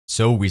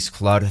So is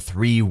Claude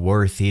 3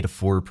 worth it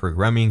for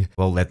programming?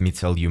 Well, let me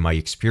tell you my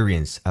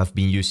experience. I've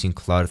been using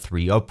Claude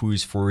 3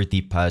 Opus for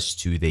the past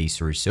 2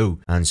 days or so,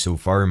 and so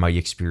far my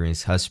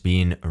experience has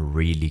been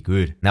really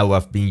good. Now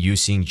I've been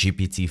using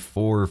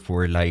GPT-4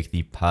 for like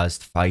the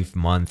past 5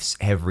 months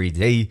every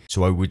day,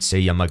 so I would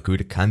say I'm a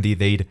good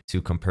candidate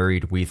to compare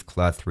it with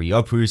Claude 3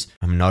 Opus.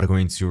 I'm not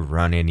going to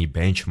run any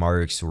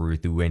benchmarks or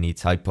do any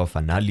type of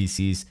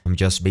analysis. I'm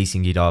just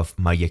basing it off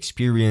my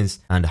experience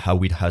and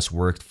how it has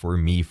worked for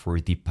me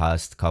for the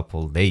past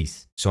couple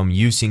days. So I'm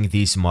using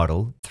this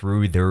model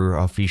through their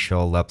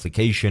official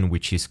application,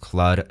 which is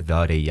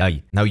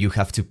Claude.ai. Now you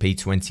have to pay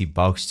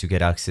 $20 to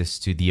get access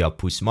to the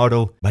Opus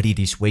model, but it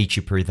is way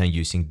cheaper than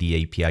using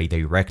the API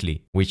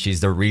directly, which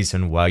is the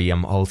reason why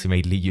I'm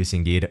ultimately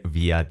using it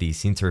via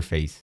this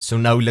interface. So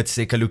now let's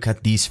take a look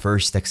at this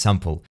first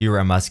example. Here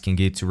I'm asking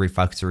it to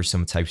refactor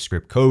some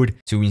TypeScript code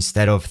to,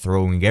 instead of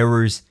throwing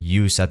errors,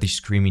 use a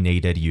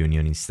discriminated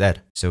union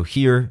instead. So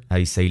here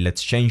I say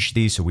let's change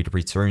this so it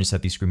returns a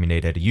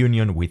discriminated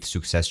union with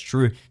success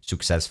true,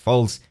 success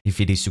false.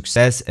 If it is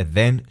success,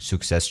 then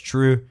success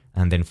true,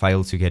 and then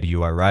file to get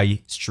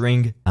URI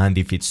string, and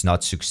if it's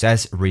not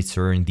success,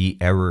 return the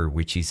error,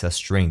 which is a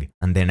string,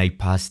 and then I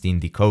passed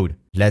in the code.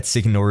 Let's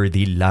ignore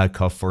the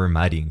lack of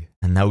formatting.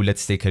 And now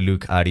let's take a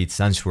look at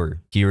its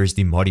answer. Here's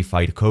the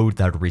modified code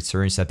that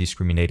returns a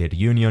discriminated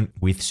union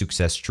with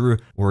success true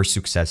or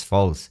success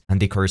false, and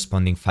the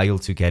corresponding file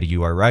to get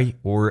URI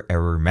or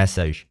error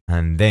message.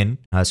 And then,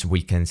 as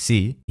we can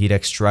see, it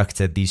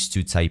extracted these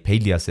two type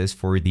aliases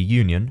for the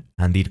union,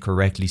 and it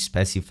correctly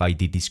specified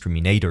the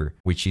discriminator,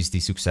 which is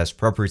the success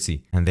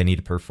property, and then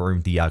it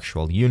performed the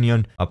actual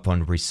union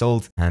upon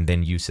result, and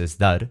then uses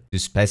that to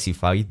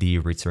specify the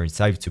return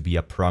type to be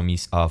a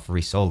promise of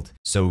result.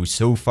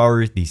 So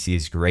far this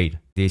is great.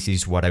 This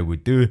is what I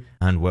would do,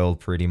 and well,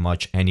 pretty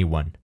much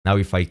anyone. Now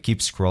if I keep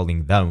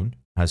scrolling down,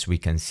 as we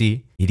can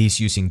see, it is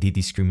using the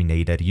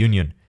discriminated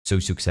union. So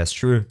success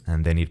true,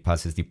 and then it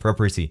passes the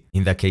property.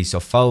 In the case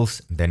of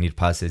false, then it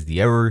passes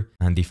the error.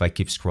 And if I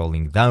keep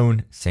scrolling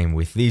down, same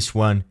with this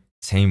one,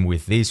 same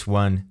with this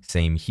one,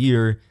 same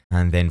here,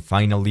 and then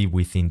finally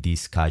within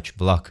this catch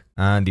block.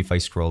 And if I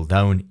scroll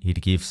down,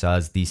 it gives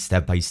us the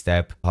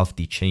step-by-step of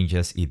the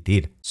changes it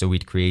did. So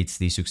it creates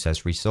the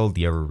success result,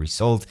 the error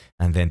result,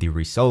 and then the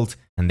result,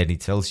 and then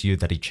it tells you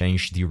that it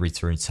changed the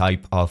return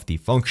type of the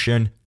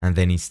function. And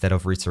then instead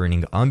of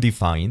returning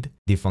undefined,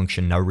 the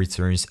function now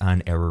returns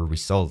an error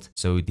result.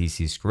 So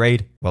this is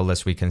great. Well,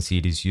 as we can see,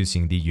 it is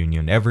using the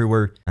union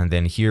everywhere. And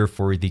then here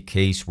for the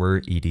case where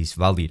it is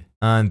valid.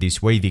 And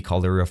this way, the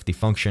caller of the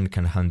function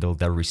can handle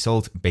the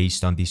result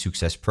based on the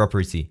success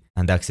property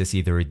and access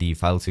either the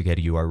file to get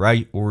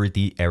URI or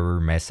the error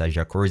message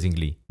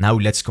accordingly. Now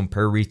let's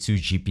compare it to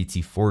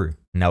GPT-4.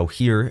 Now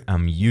here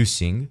I'm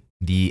using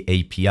the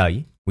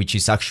API, which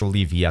is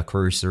actually via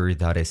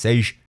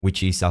cursor.sh,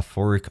 which is a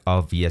fork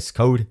of VS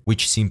Code,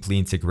 which simply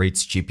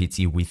integrates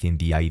GPT within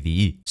the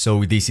IDE.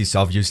 So this is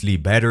obviously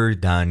better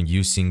than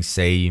using,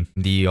 say,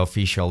 the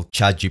official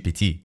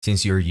ChatGPT,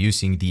 since you're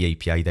using the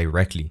API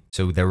directly.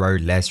 So there are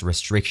less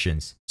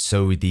restrictions.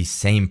 So the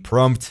same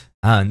prompt,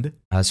 and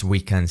as we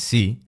can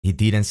see, it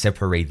didn't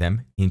separate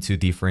them into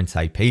different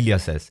type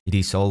aliases. It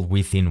is all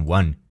within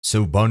one.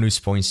 So bonus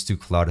points to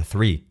Claude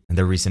 3. And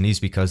the reason is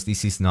because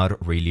this is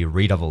not really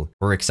readable.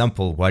 For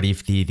example, what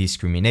if the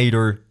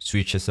discriminator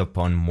switches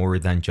upon more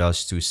than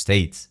just 2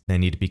 states?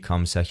 Then it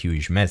becomes a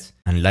huge mess.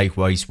 And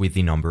likewise with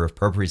the number of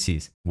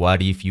properties.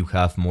 What if you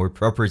have more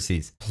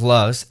properties?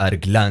 Plus, at a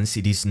glance,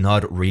 it is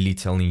not really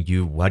telling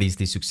you what is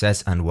the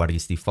success and what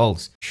is the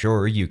false.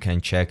 Sure, you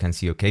can check and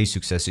see, okay,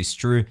 success is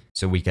true,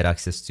 so we get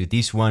access to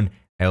this one,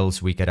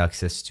 else we get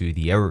access to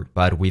the error.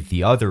 But with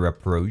the other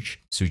approach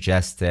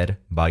suggested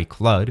by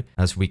Claude,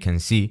 as we can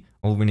see,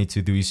 all we need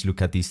to do is look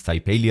at this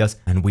type alias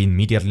and we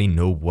immediately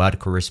know what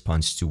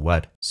corresponds to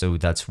what. So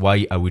that's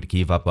why I would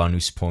give a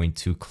bonus point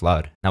to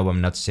Claude. Now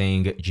I'm not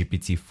saying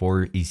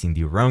GPT-4 is in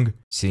the wrong,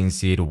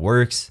 since it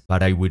works,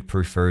 but I would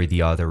prefer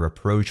the other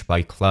approach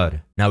by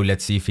Claude. Now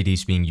let's see if it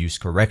is being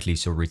used correctly.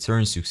 So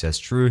return success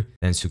true,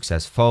 then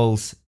success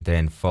false,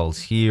 then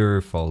false here,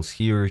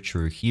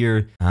 true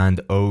here, and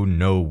oh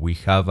no, we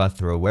have a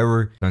throw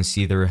error.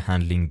 Consider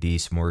handling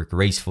this more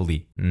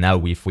gracefully.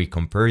 Now if we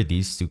compare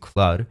this to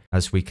Claude,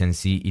 as we can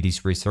see, it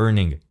is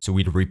returning. So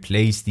it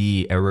replaced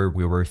the error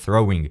we were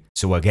throwing.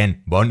 So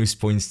again, bonus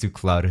points to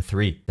Claude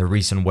 3. The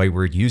reason why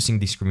we're using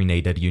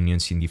discriminated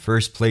unions in the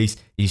first place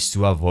is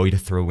to avoid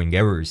throwing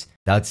errors.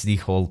 That's the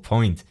whole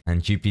point,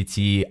 and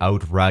GPT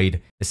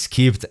outright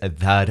skipped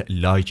that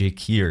logic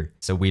here,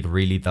 so it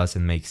really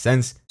doesn't make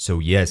sense. So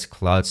yes,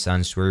 Claude's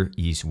answer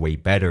is way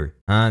better.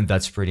 And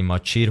that's pretty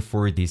much it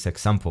for this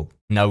example.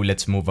 Now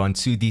let's move on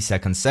to the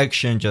second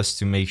section just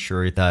to make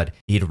sure that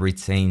it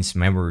retains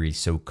memory,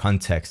 so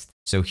context.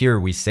 So here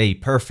we say,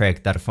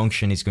 perfect, that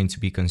function is going to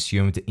be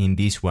consumed in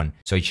this one.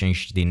 So I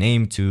changed the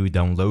name to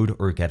download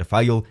or get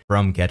file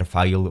from get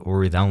file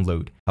or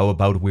download. How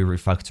about we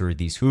refactor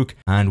this hook?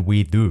 And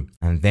we do.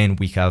 And then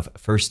we have,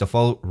 first of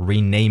all,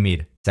 rename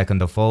it.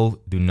 Second of all,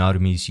 do not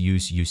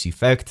misuse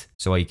useEffect,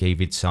 so I gave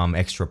it some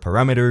extra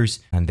parameters.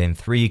 And then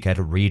 3, get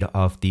rid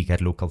of the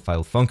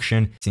getLocalFile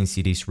function since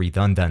it is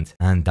redundant,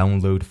 and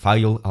download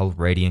file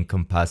already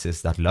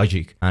encompasses that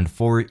logic. And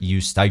 4,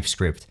 use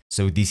TypeScript.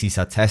 So this is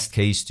a test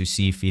case to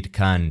see if it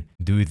can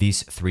do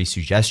these 3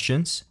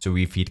 suggestions. So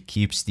if it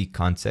keeps the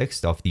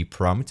context of the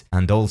prompt,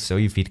 and also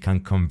if it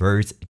can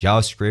convert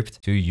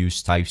JavaScript to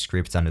use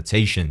TypeScript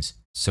annotations.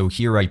 So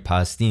here I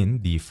passed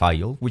in the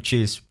file, which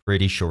is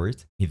pretty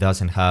short. It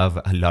doesn't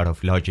have a lot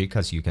of logic,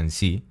 as you can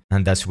see.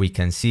 And as we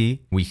can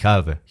see, we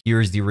have,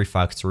 here's the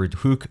refactored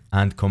hook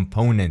and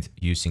component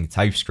using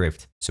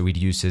TypeScript. So it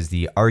uses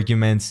the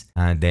arguments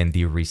and then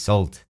the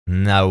result.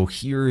 Now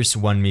here's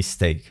one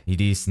mistake. It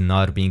is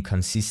not being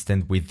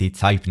consistent with the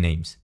type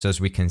names. So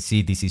as we can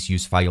see, this is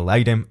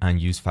useFileItem and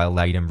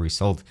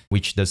useFileItemResult,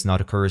 which does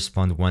not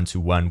correspond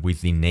one-to-one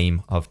with the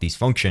name of this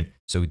function.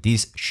 So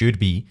this should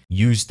be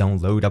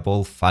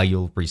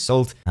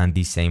useDownloadableFileResult, and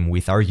the same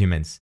with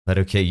arguments. But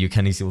okay, you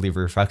can easily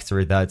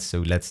refactor that,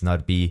 so let's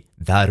not be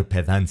that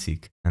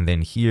pedantic. And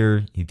then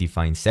here it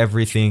defines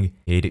everything.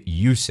 It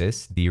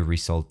uses the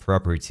result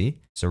property.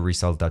 So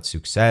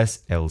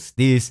result.success, else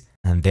this,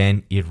 and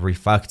then it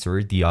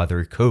refactored the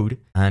other code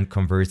and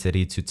converted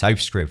it to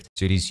TypeScript.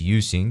 So it is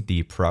using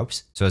the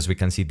props. So as we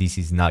can see, this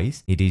is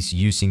nice. It is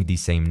using the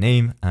same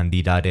name and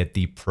it added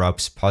the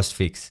props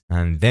postfix.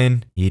 And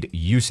then it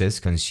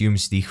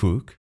consumes the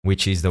hook,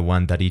 which is the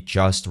one that it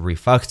just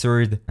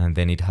refactored, and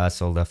then it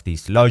has all of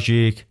this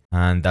logic,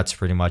 and that's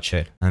pretty much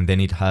it. And then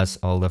it has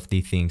all of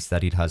the things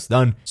that it has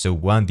done. So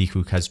 1, the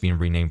hook has been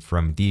renamed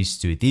from this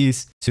to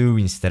this. 2,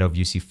 instead of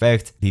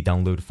useEffect, the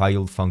download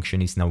file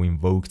function is now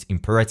invoked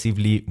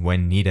imperatively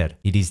when needed.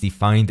 It is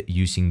defined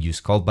using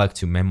useCallback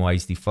to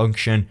memoize the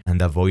function and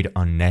avoid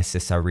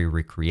unnecessary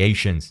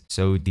recreations.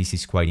 So this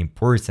is quite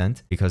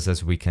important because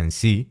as we can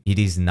see, it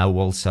is now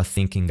also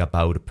thinking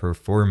about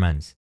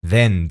performance.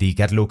 Then the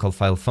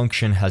getLocalFile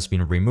function has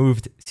been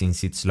removed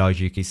since its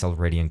logic is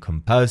already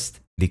encompassed.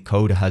 The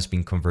code has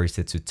been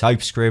converted to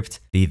TypeScript.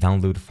 The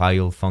download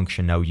file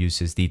function now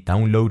uses the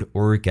download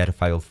or get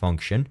file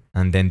function.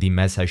 And then the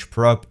message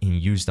prop in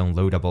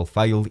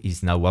useDownloadableFile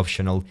is now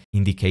optional,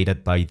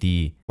 indicated by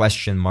the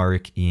question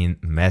mark in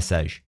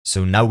message.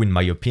 So now, in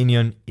my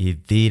opinion,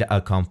 it did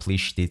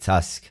accomplish the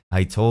task.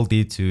 I told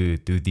it to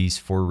do these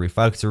 4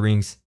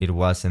 refactorings. It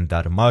wasn't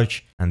that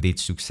much, and it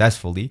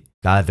successfully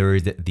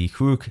gathered the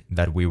hook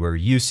that we were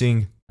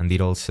using. And it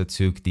also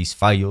took this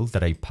file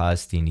that I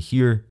passed in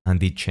here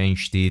and it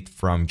changed it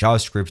from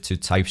JavaScript to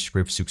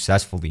TypeScript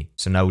successfully.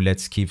 So now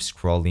let's keep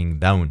scrolling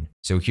down.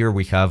 So here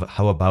we have,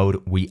 how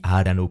about we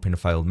add an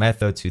OpenFile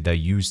method to the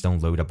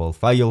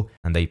useDownloadableFile,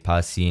 and I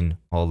pass in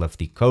all of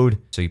the code.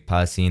 So I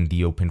pass in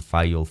the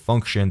OpenFile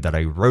function that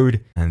I wrote,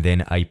 and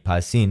then I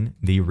pass in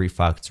the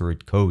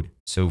refactored code.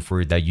 So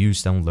for the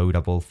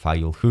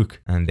useDownloadableFile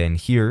hook, and then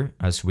here,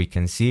 as we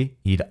can see,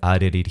 it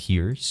added it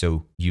here.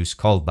 So use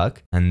callback,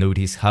 and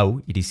notice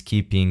how it is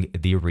keeping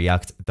the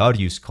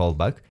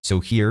React.useCallback. So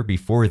here,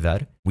 before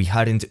that, we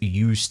hadn't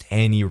used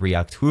any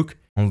React hook,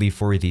 only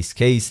for this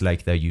case,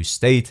 like the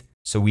useState.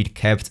 So it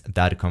kept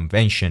that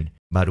convention.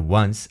 But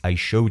once I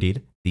showed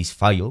it this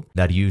file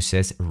that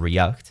uses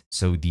React,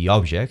 so the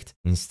object,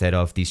 instead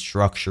of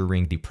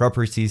destructuring the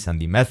properties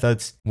and the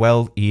methods,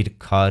 well, it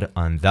caught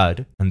on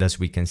that. And as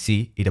we can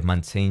see, it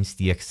maintains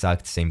the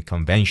exact same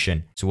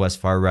convention. So as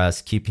far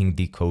as keeping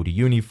the code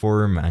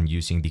uniform and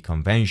using the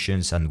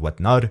conventions and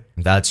whatnot,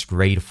 that's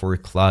great for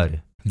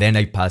Claude. Then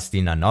I passed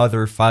in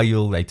another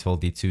file. I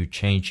told it to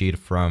change it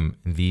from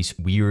this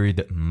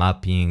weird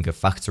mapping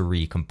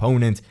factory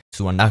component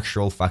to an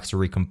actual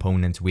factory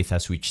component with a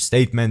switch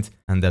statement.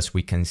 And as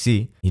we can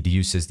see, it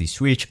uses the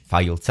switch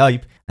file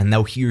type. And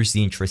now here's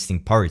the interesting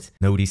part.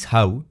 Notice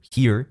how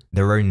here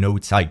there are no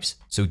types.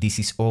 So this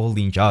is all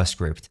in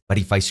JavaScript. But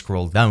if I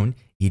scroll down,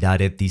 it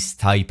added this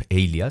type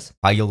alias,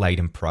 file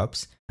item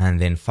props,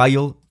 and then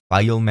file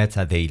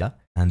metadata,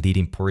 and it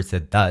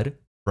imported that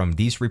from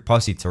this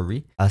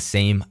repository,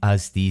 same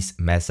as this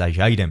message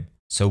item.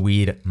 So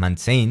it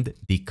maintained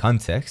the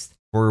context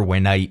for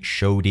when I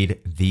showed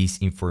it this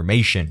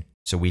information.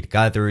 So it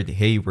gathered,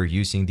 hey, we're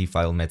using the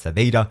file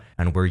metadata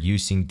and we're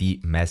using the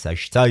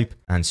message type.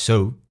 And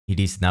so it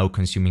is now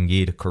consuming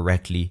it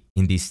correctly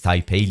in this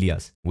type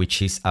alias,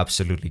 which is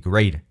absolutely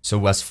great.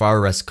 So as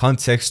far as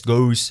context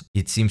goes,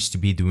 it seems to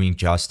be doing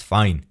just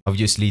fine.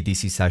 Obviously,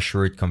 this is a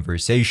short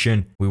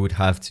conversation. We would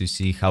have to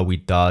see how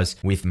it does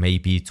with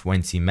maybe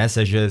 20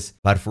 messages,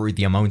 but for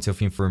the amount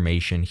of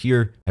information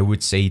here, I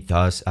would say it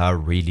does a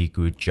really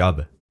good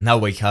job.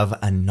 Now I have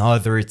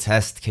another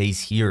test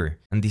case here.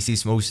 and this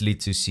is mostly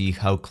to see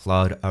how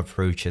Claude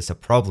approaches a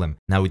problem.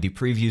 Now the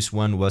previous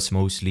one was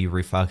mostly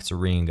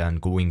refactoring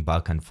and going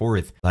back and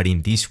forth, but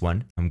in this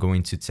one I'm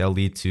going to tell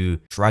it to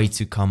try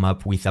to come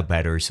up with a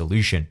better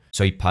solution.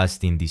 So I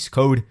passed in this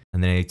code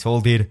and then I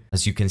told it,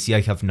 as you can see,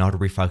 I have not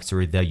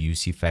refactored the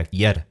use effect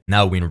yet.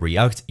 Now in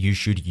React you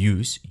should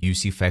use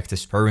effect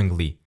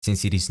sparingly,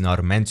 since it is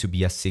not meant to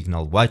be a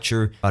signal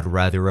watcher, but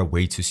rather a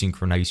way to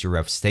synchronize your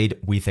app state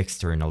with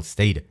external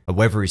state.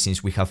 However,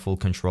 since we have full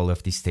control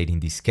of the state in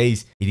this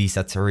case, it is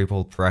a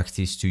terrible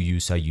practice to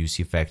use a use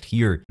effect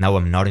here. Now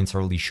I'm not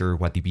entirely sure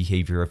what the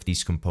behavior of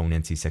this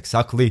component is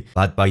exactly,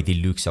 but by the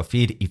looks of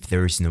it, if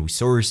there is no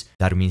source,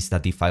 that means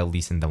that the file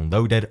isn't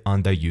downloaded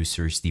on the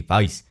user's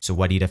device. So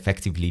what it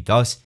effectively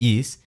does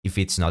is, if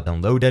it's not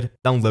downloaded,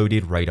 download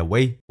it right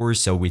away, or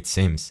so it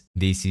seems.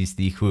 This is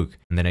the hook,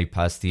 and then I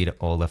passed it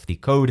all of the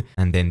code,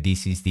 and then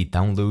this is the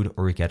download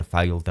or get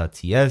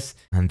file.ts,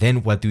 and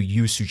then what do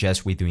you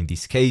suggest we do in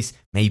this case?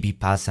 Maybe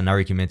pass an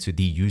argument to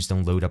the use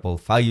downloadable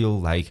file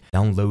like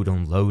download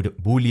unload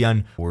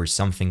boolean or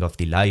something of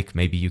the like.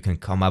 Maybe you can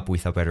come up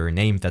with a better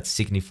name that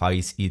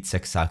signifies its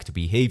exact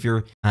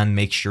behavior, and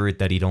make sure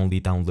that it only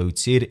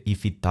downloads it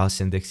if it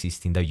doesn't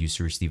exist in the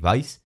user's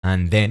device.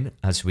 And then,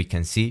 as we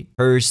can see,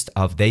 first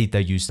update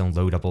the use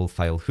downloadable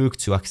file hook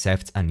to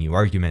accept a new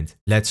argument.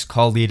 Let's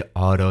call it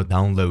auto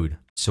download.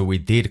 So we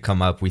did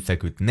come up with a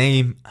good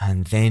name,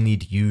 and then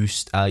it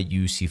used a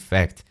use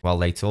effect.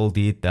 Well, I told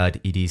it that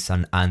it is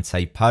an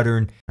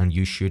anti-pattern and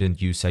you shouldn't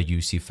use a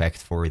use effect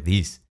for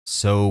this.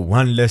 So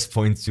one less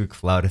point to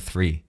Claude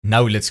 3.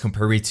 Now let's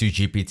compare it to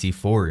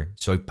GPT-4.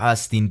 So I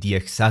passed in the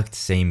exact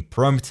same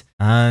prompt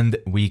and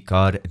we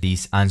got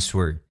this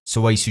answer.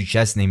 So I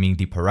suggest naming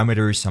the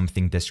parameter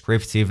something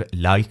descriptive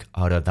like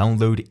auto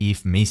download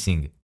if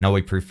missing. Now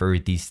I prefer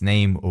this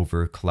name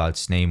over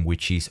Claude's name,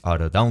 which is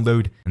auto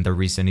download, and the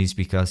reason is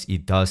because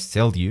it does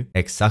tell you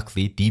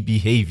exactly the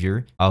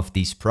behavior of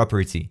this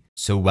property.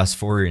 So as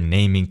for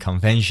naming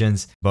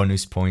conventions,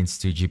 bonus points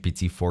to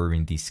GPT-4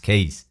 in this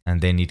case.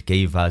 And then it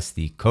gave us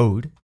the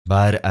code,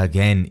 but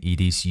again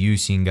it is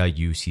using a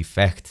use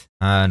effect.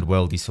 And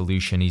well, the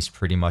solution is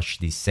pretty much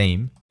the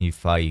same.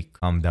 If I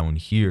come down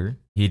here,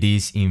 it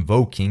is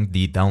invoking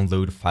the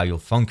download file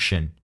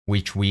function,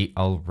 which we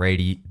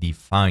already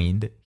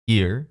defined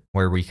here,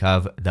 where we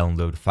have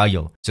download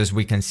file. So as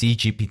we can see,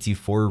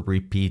 GPT-4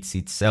 repeats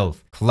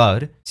itself.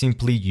 Claude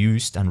simply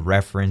used and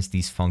referenced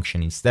this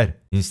function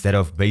instead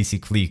of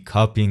basically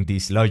copying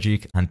this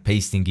logic and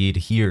pasting it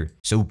here.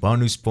 So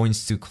bonus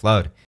points to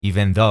Claude.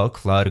 Even though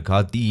Claude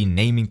got the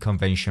naming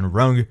convention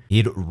wrong,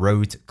 it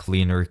wrote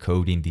cleaner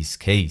code in this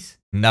case.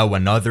 Now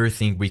another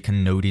thing we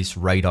can notice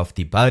right off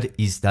the bat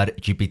is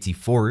that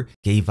GPT-4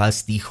 gave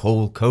us the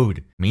whole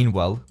code.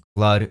 Meanwhile,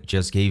 Claude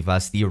just gave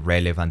us the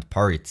relevant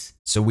parts.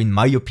 So in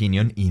my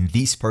opinion, in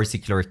this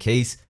particular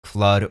case,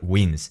 Claude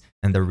wins.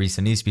 And the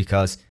reason is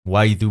because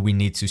why do we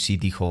need to see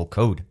the whole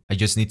code? I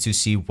just need to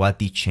see what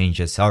the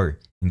changes are.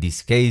 In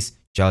this case,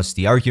 just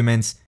the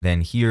arguments,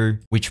 then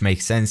here, which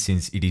makes sense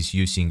since it is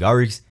using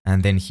args,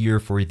 and then here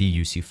for the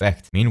use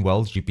effect.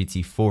 Meanwhile,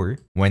 GPT-4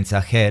 went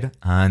ahead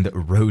and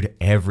wrote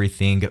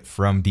everything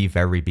from the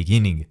very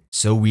beginning.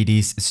 So it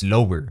is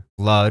slower.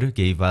 Claude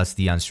gave us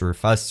the answer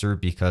faster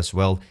because,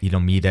 well, it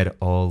omitted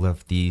all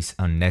of this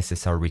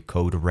unnecessary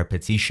code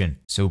repetition.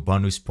 So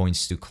bonus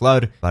points to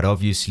Claude, but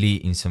obviously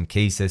in some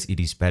cases it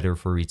is better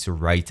for it to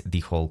write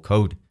the whole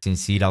code.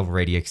 Since it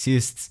already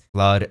exists,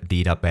 Claude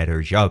did a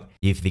better job.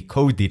 If the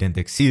code didn't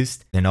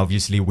exist, then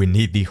obviously we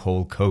need the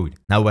whole code.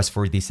 Now as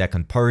for the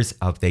second part,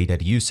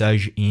 updated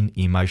usage in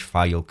image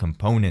file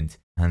component.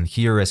 And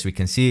here, as we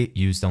can see,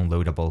 use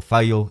downloadable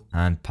file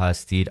and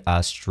passed it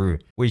as true,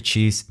 which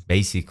is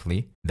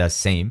basically the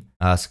same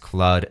as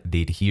Claude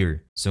did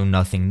here. So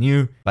nothing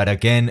new, but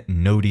again,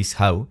 notice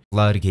how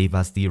Claude gave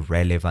us the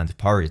relevant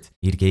part.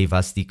 It gave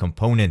us the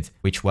component,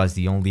 which was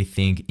the only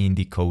thing in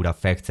the code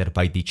affected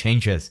by the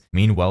changes.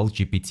 Meanwhile,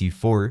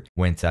 GPT-4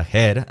 went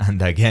ahead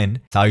and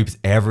again typed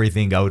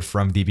everything out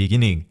from the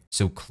beginning.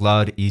 So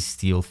Claude is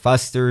still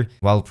faster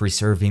while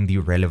preserving the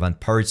relevant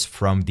parts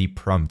from the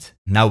prompt.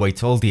 Now I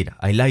told it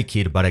I like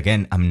it, but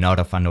again, I'm not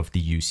a fan of the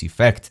use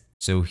effect.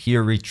 So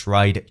here we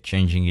tried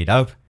changing it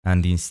up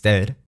and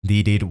instead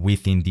did it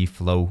within the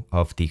flow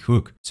of the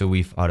hook. So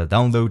with auto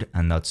download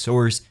and not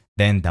source,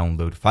 then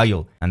download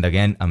file. And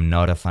again, I'm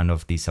not a fan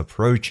of this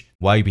approach.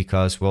 Why?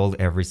 Because, well,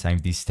 every time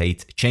the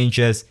state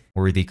changes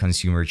or the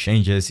consumer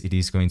changes, it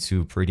is going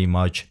to pretty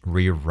much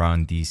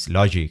rerun this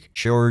logic.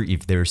 Sure,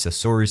 if there's a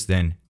source,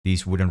 then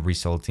this wouldn't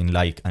result in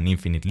like an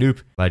infinite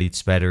loop, but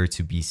it's better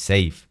to be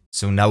safe.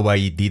 So now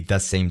I did the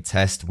same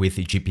test with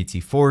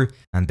GPT-4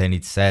 and then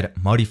it said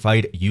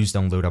modified use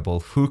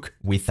downloadable hook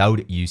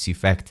without use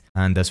effect.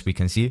 And as we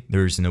can see,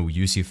 there is no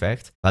use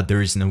effect, but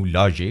there is no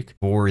logic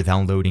for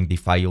downloading the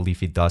file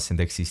if it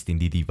doesn't exist in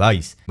the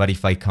device. But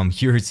if I come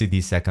here to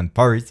the second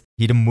part,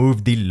 it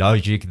moved the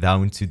logic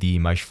down to the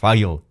image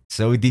file.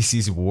 So this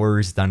is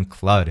worse than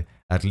Claude.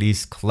 At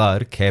least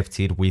Claude kept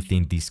it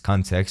within this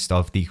context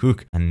of the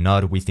hook and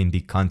not within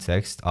the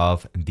context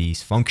of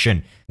this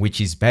function, which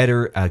is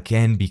better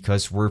again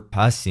because we're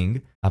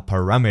passing a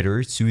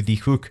parameter to the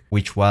hook,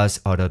 which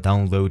was auto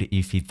download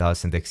if it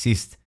doesn't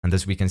exist. And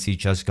as we can see,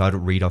 just got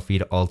rid of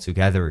it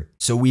altogether.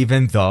 So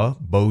even though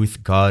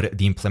both got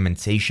the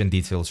implementation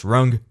details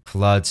wrong,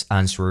 Claude's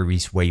answer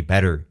is way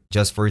better,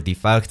 just for the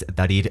fact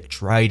that it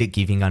tried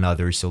giving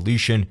another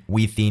solution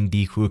within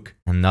the hook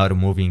and not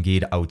moving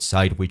it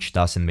outside, which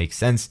doesn't make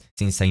sense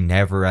since I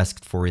never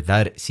asked for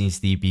that since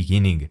the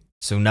beginning.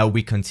 So now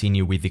we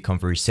continue with the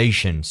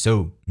conversation.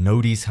 So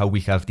notice how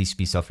we have this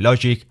piece of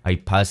logic. I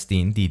passed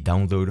in the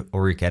download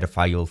or get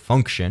file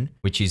function,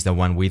 which is the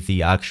one with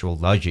the actual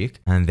logic.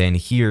 And then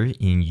here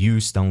in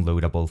use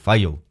downloadable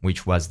file,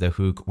 which was the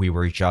hook we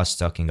were just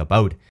talking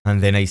about.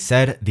 And then I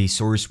said the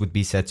source would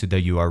be set to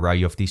the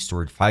URI of the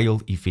stored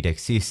file if it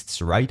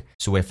exists, right?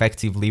 So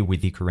effectively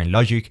with the current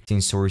logic,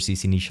 since source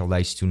is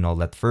initialized to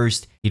null at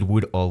first, it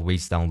would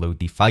always download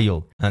the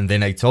file. And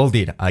then I told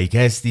it, I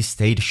guess this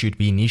state should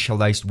be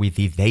initialized with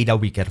the data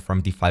we get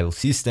from the file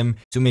system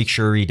to make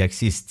sure it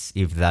exists,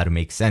 if that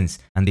makes sense.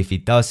 And if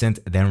it doesn't,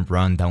 then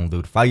run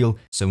download file,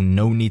 so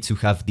no need to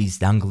have this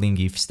dangling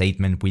if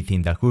statement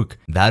within the hook.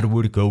 That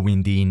would go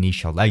in the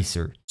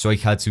initializer. So I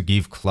had to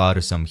give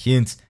Claude some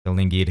hints,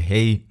 telling it,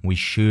 hey, we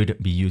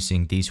should be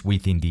using this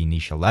within the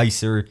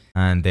initializer.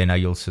 And then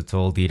I also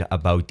told it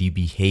about the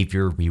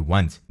behavior we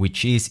want,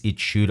 which is it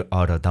should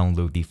auto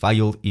download the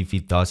file if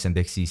it doesn't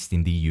exist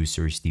in the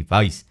user's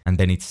device. And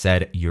then it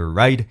said, you're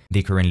right,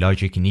 the current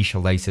logic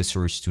initializes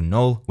source to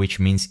null,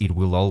 which means it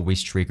will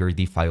always trigger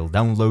the file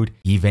download,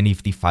 even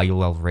if the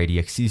file already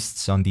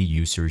exists on the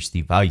user's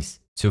device.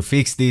 To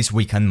fix this,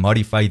 we can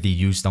modify the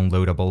use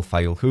downloadable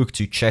file hook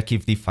to check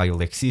if the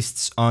file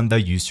exists on the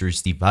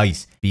user's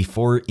device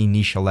before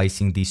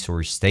initializing the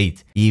source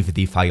state. If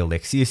the file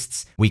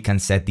exists, we can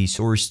set the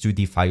source to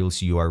the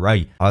file's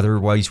URI.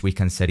 Otherwise, we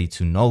can set it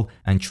to null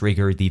and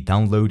trigger the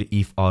download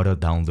if auto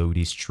download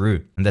is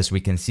true. And as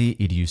we can see,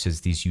 it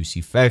uses this use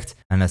effect,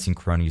 an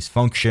asynchronous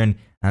function,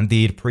 and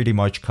it pretty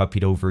much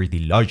copied over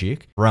the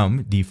logic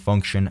from the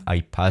function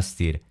I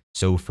passed it.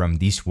 So from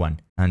this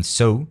one. And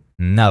so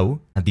now,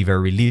 at the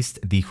very least,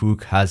 the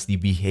hook has the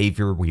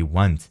behavior we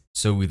want.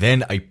 So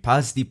then I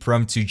pass the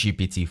prompt to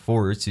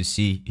GPT-4 to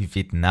see if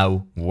it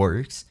now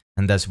works.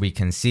 And as we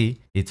can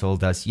see, it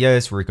told us,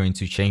 yes, we're going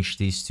to change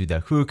this to the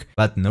hook,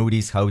 but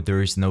notice how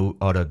there is no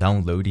auto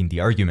download in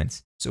the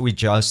arguments. So we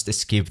just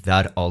skip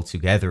that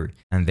altogether.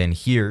 And then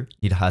here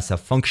it has a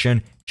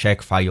function,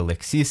 check file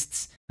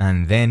exists,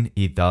 and then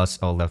it does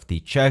all of the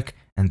check,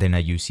 and then a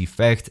use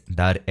effect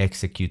that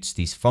executes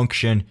this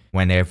function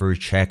whenever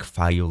check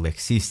file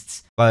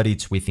exists. But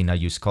it's within a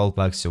use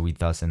callback, so it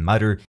doesn't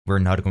matter. We're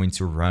not going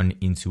to run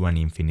into an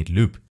infinite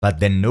loop. But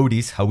then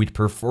notice how it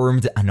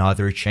performed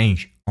another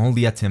change.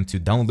 Only attempt to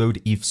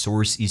download if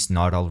source is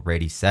not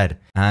already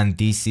set. And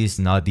this is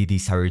not the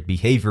desired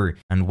behavior.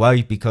 And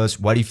why? Because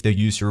what if the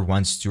user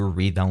wants to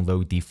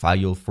re-download the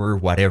file for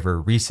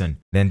whatever reason?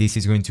 Then this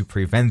is going to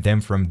prevent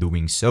them from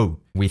doing so.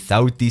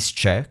 Without this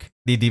check,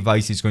 the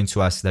device is going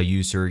to ask the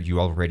user, you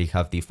already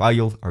have the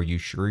file, are you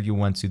sure you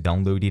want to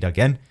download it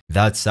again?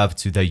 That's up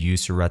to the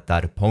user at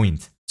that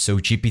point. So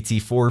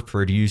GPT-4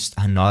 produced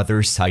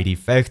another side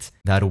effect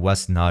that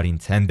was not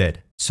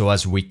intended. So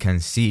as we can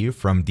see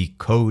from the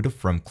code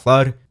from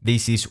Claude,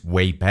 this is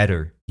way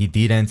better. It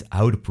didn't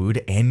output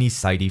any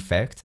side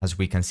effect, as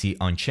we can see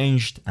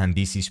unchanged, and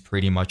this is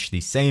pretty much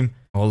the same.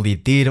 All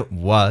it did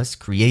was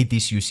create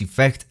this use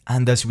effect,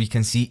 and as we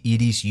can see,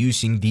 it is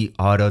using the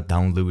auto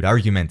download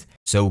argument.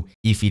 So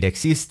if it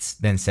exists,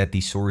 then set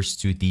the source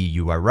to the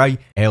URI,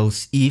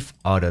 else if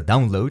auto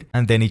download,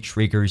 and then it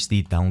triggers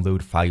the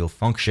download file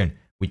function,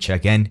 which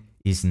again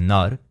is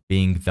not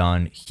being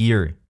done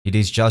here. It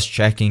is just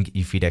checking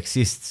if it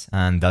exists,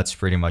 and that's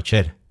pretty much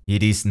it.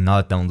 It is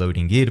not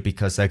downloading it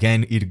because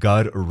again, it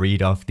got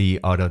rid of the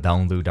auto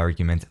download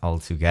argument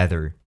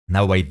altogether.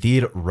 Now I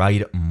did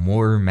write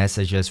more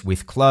messages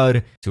with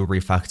Claude to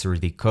refactor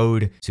the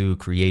code, to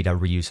create a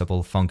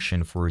reusable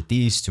function for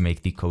this, to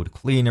make the code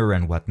cleaner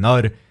and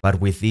whatnot,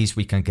 but with this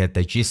we can get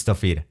the gist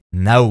of it.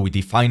 Now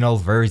the final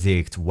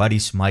verdict, what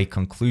is my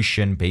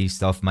conclusion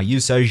based off my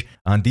usage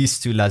on these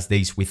 2 last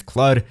days with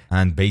Claude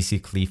and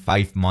basically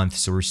 5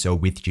 months or so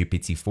with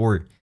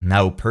GPT-4.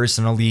 Now,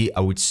 personally, I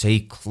would say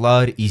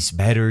Claude is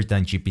better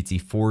than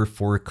GPT-4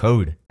 for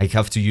code. I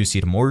have to use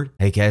it more.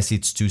 I guess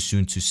it's too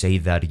soon to say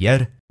that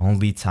yet.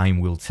 Only time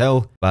will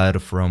tell.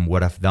 But from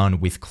what I've done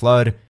with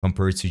Claude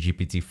compared to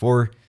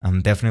GPT-4,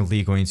 I'm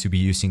definitely going to be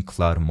using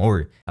Claude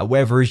more.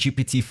 However,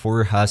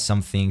 GPT-4 has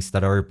some things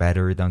that are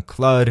better than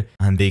Claude,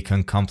 and they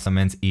can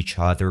complement each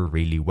other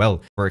really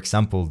well. For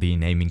example, the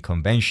naming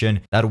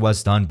convention, that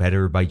was done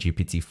better by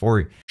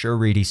GPT-4.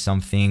 Sure, it is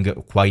something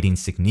quite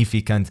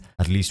insignificant,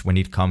 at least when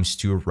it comes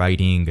to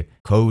writing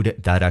code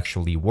that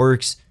actually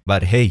works.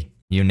 But hey,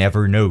 You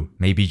never know,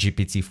 maybe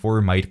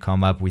GPT-4 might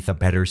come up with a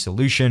better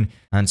solution,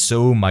 and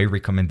so my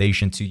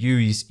recommendation to you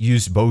is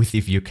use both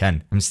if you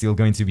can. I'm still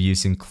going to be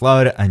using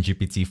Claude and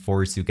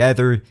GPT-4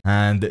 together,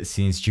 and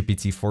since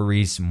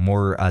GPT-4 is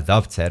more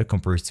adapted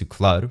compared to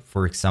Claude,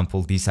 for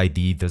example, this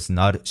IDE does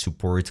not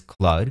support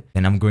Claude,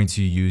 then I'm going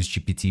to use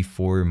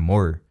GPT-4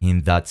 more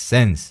in that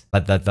sense,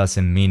 but that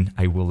doesn't mean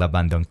I will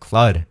abandon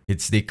Claude.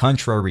 It's the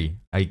contrary.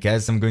 I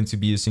guess I'm going to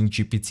be using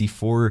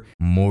GPT-4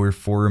 more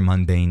for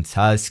mundane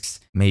tasks,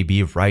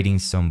 maybe writing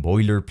some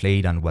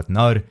boilerplate and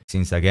whatnot,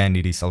 since again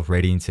it is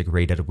already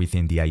integrated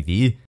within the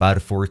IDE,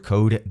 but for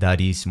code that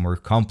is more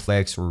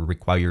complex or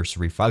requires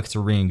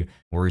refactoring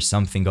or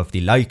something of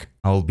the like,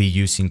 I'll be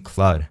using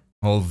Claude.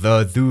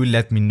 Although do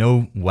let me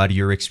know what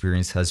your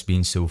experience has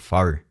been so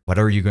far. What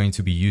are you going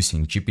to be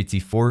using,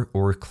 GPT-4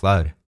 or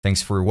Claude?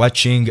 Thanks for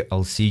watching,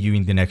 I'll see you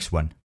in the next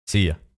one. See ya.